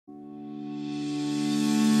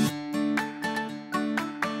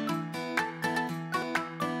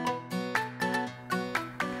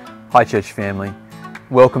Hi church family,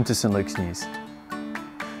 welcome to St Luke's News.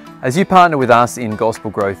 As you partner with us in gospel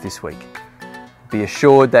growth this week, be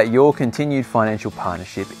assured that your continued financial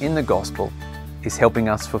partnership in the gospel is helping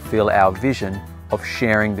us fulfill our vision of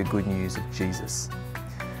sharing the good news of Jesus.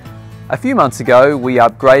 A few months ago, we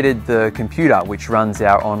upgraded the computer which runs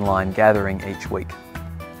our online gathering each week.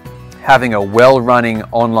 Having a well-running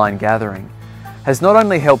online gathering has not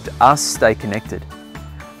only helped us stay connected,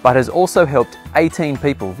 but has also helped 18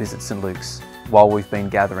 people visit St Luke's while we've been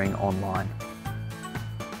gathering online.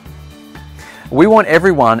 We want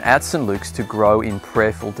everyone at St Luke's to grow in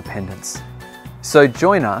prayerful dependence. So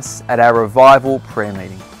join us at our revival prayer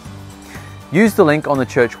meeting. Use the link on the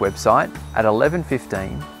church website at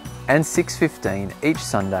 11:15 and 6:15 each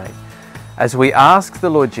Sunday as we ask the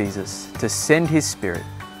Lord Jesus to send His Spirit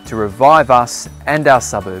to revive us and our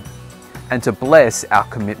suburb and to bless our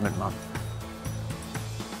commitment month.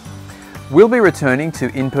 We'll be returning to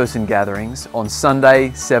in-person gatherings on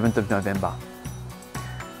Sunday, 7th of November.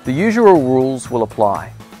 The usual rules will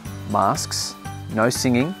apply: masks, no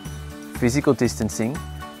singing, physical distancing,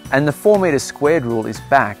 and the 4 metre squared rule is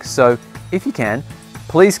back, so if you can,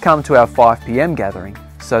 please come to our 5 p.m. gathering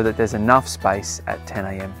so that there's enough space at 10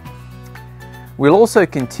 a.m. We'll also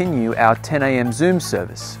continue our 10 a.m. Zoom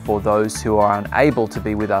service for those who are unable to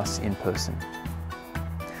be with us in person.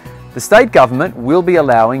 The state government will be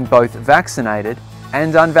allowing both vaccinated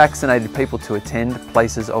and unvaccinated people to attend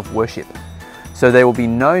places of worship, so there will be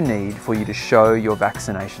no need for you to show your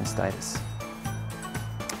vaccination status.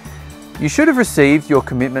 You should have received your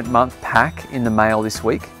Commitment Month pack in the mail this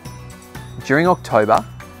week. During October,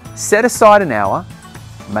 set aside an hour,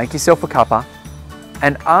 make yourself a cuppa,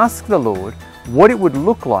 and ask the Lord what it would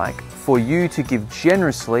look like for you to give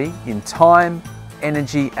generously in time,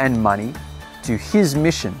 energy, and money to His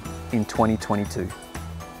mission in 2022.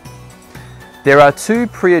 There are 2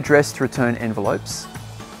 pre-addressed return envelopes,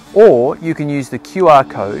 or you can use the QR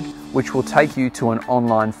code which will take you to an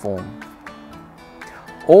online form.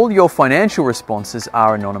 All your financial responses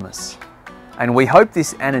are anonymous, and we hope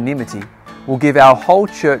this anonymity will give our whole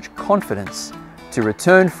church confidence to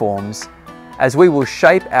return forms as we will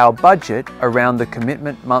shape our budget around the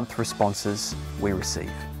Commitment Month responses we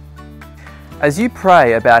receive. As you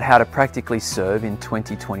pray about how to practically serve in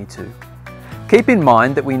 2022, keep in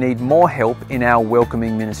mind that we need more help in our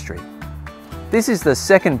welcoming ministry. This is the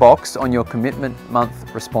second box on your Commitment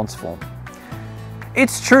Month response form.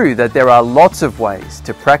 It's true that there are lots of ways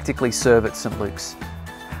to practically serve at St Luke's,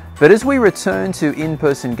 but as we return to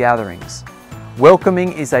in-person gatherings,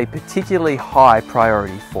 welcoming is a particularly high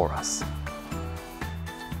priority for us.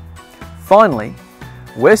 Finally,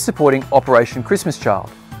 we're supporting Operation Christmas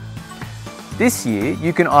Child. This year,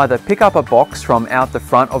 you can either pick up a box from out the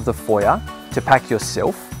front of the foyer to pack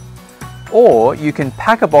yourself, or you can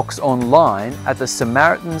pack a box online at the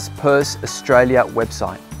Samaritan's Purse Australia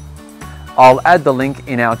website. I'll add the link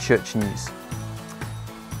in our church news.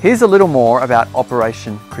 Here's a little more about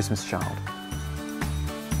Operation Christmas Child.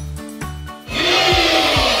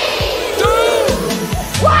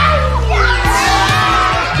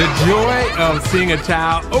 The joy of seeing a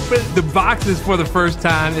child open the boxes for the first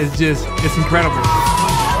time is it's incredible.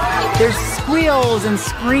 There's squeals and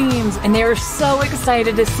screams, and they're so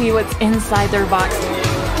excited to see what's inside their box.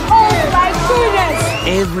 Oh my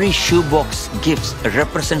goodness! Every shoebox gift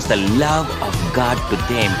represents the love of God to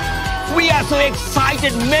them. We are so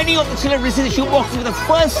excited. Many of the children receive the shoeboxes for the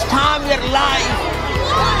first time in their life.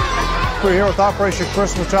 We're here with Operation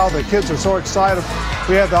Christmas Child. The kids are so excited.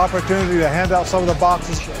 We had the opportunity to hand out some of the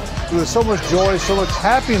boxes with so much joy, so much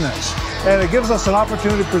happiness, and it gives us an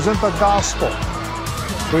opportunity to present the gospel.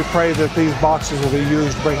 We pray that these boxes will be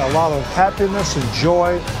used to bring a lot of happiness and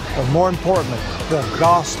joy, but more importantly, the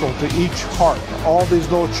gospel to each heart of all these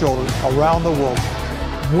little children around the world.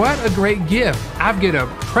 What a great gift. I get a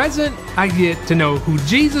present, I get to know who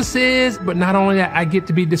Jesus is, but not only that, I get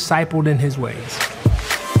to be discipled in His ways.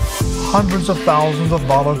 Hundreds of thousands of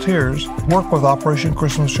volunteers work with Operation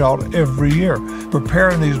Christmas Child every year,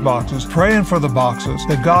 preparing these boxes, praying for the boxes,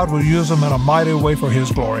 that God will use them in a mighty way for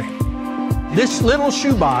His glory. This little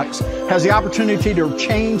shoebox has the opportunity to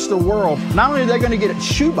change the world. Not only are they going to get a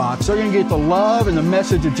shoebox, they're going to get the love and the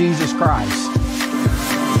message of Jesus Christ.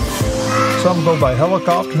 Some go by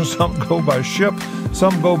helicopter, some go by ship,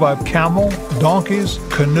 some go by camel, donkeys,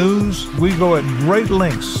 canoes. We go at great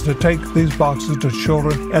lengths to take these boxes to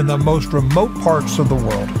children in the most remote parts of the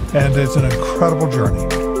world, and it's an incredible journey.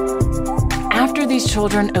 After these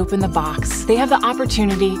children open the box, they have the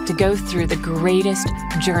opportunity to go through the greatest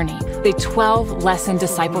journey, the 12-lesson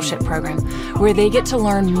discipleship program, where they get to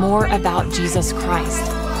learn more about Jesus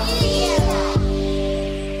Christ.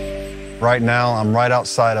 Right now, I'm right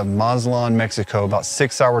outside of Mazatlan, Mexico, about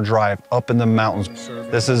 6-hour drive up in the mountains.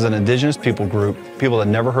 This is an indigenous people group, people that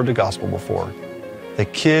never heard the gospel before. The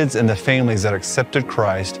kids and the families that accepted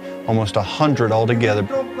Christ, almost 100 altogether,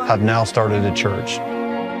 have now started a church.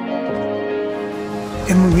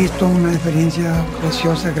 Hemos visto una diferencia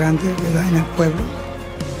preciosa, grande, ¿verdad?, en el pueblo.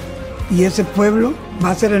 Y ese pueblo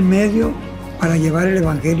va a ser el medio para llevar el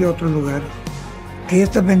evangelio a otros lugares. Que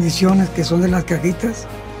estas bendiciones que son de las cajitas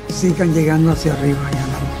sigan llegando hacia arriba y a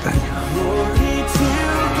la montaña.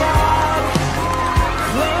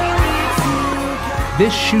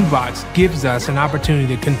 This shoebox gives us an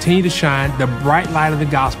opportunity to continue to shine the bright light of the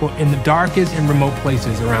gospel in the darkest and remote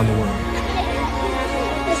places around the world.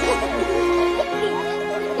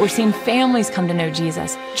 We're seeing families come to know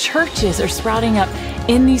Jesus. Churches are sprouting up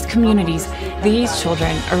in these communities. These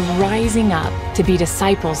children are rising up to be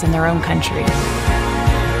disciples in their own country.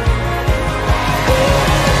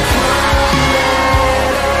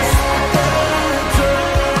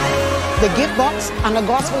 The gift box and the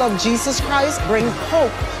gospel of Jesus Christ bring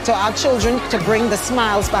hope to our children, to bring the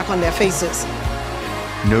smiles back on their faces.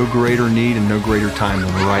 No greater need and no greater time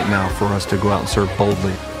than right now for us to go out and serve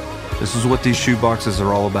boldly. This is what these shoe boxes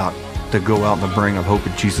are all about, to go out and to bring a hope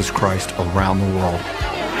of Jesus Christ around the world.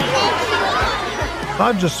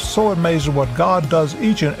 I'm just so amazed at what God does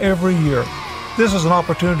each and every year. This is an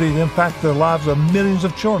opportunity to impact the lives of millions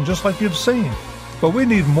of children, just like you've seen. But we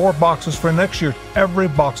need more boxes for next year. Every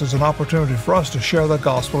box is an opportunity for us to share the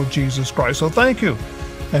gospel of Jesus Christ. So thank you,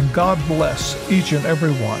 and God bless each and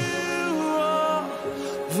every one.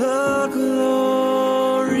 The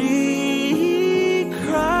glory,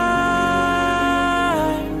 Christ,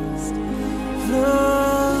 the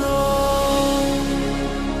Lord.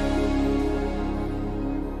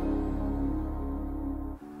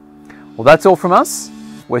 Well, that's all from us.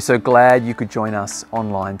 We're so glad you could join us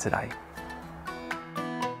online today.